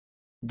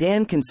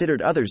Dan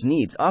considered others'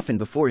 needs often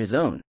before his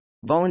own,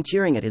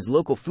 volunteering at his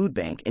local food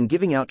bank and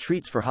giving out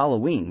treats for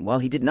Halloween while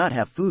he did not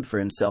have food for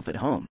himself at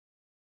home.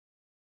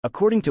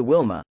 According to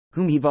Wilma,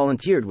 whom he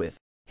volunteered with,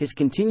 his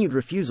continued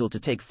refusal to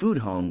take food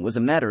home was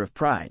a matter of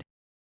pride.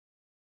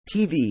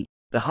 TV,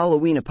 the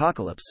Halloween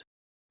apocalypse.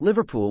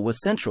 Liverpool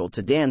was central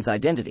to Dan's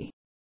identity.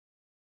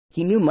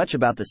 He knew much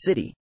about the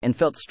city, and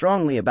felt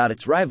strongly about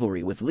its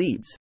rivalry with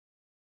Leeds.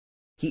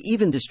 He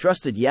even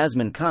distrusted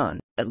Yasmin Khan,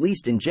 at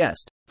least in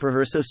jest, for her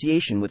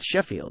association with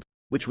Sheffield,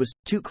 which was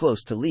too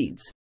close to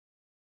Leeds.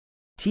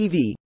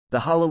 TV,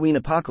 the Halloween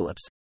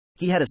apocalypse.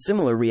 He had a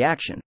similar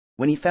reaction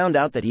when he found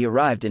out that he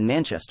arrived in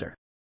Manchester.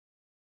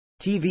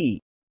 TV,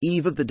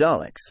 Eve of the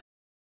Daleks.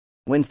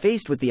 When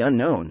faced with the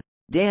unknown,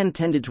 Dan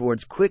tended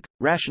towards quick,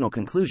 rational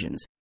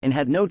conclusions, and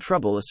had no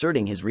trouble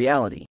asserting his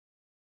reality.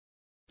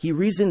 He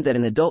reasoned that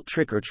an adult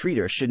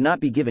trick-or-treater should not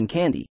be given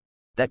candy,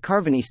 that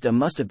Carvanista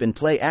must have been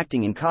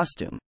play-acting in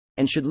costume,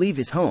 and should leave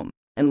his home,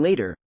 and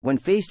later, when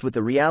faced with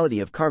the reality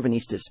of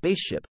Carvanista's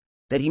spaceship,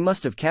 that he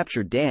must have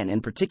captured Dan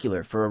in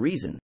particular for a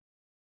reason.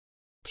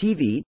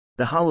 TV,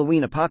 the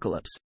Halloween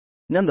apocalypse.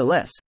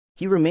 Nonetheless,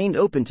 he remained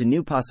open to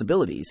new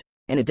possibilities,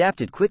 and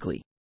adapted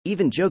quickly,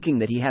 even joking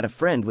that he had a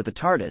friend with a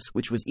TARDIS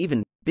which was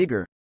even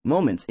bigger,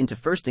 moments into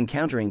first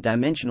encountering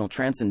dimensional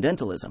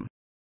transcendentalism.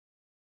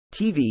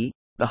 TV,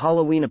 the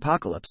Halloween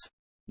apocalypse.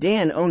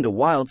 Dan owned a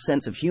wild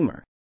sense of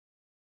humor.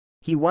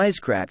 He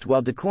wisecracked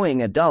while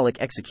decoying a Dalek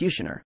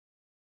executioner.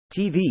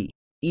 TV,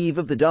 Eve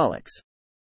of the Daleks.